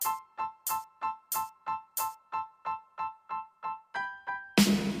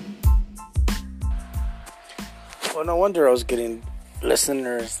Well, no wonder I was getting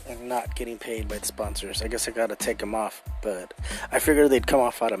listeners and not getting paid by the sponsors. I guess I gotta take them off, but I figured they'd come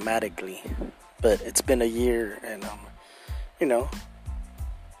off automatically. But it's been a year, and you know,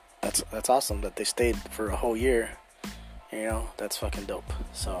 that's awesome that they stayed for a whole year. You know, that's fucking dope.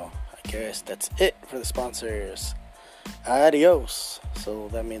 So I guess that's it for the sponsors. Adios. So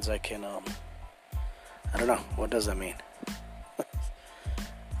that means I can I don't know. What does that mean?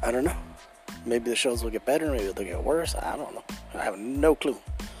 I don't know. Maybe the shows will get better. Maybe they'll get worse. I don't know. I have no clue.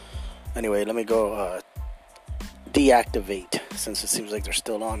 Anyway, let me go deactivate since it seems like they're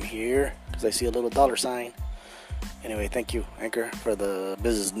still on here because I see a little dollar sign. Anyway, thank you, Anchor, for the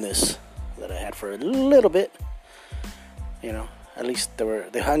business that I had for a little bit. You know, at least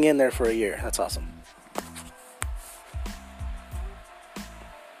they hung in there for a year. That's awesome.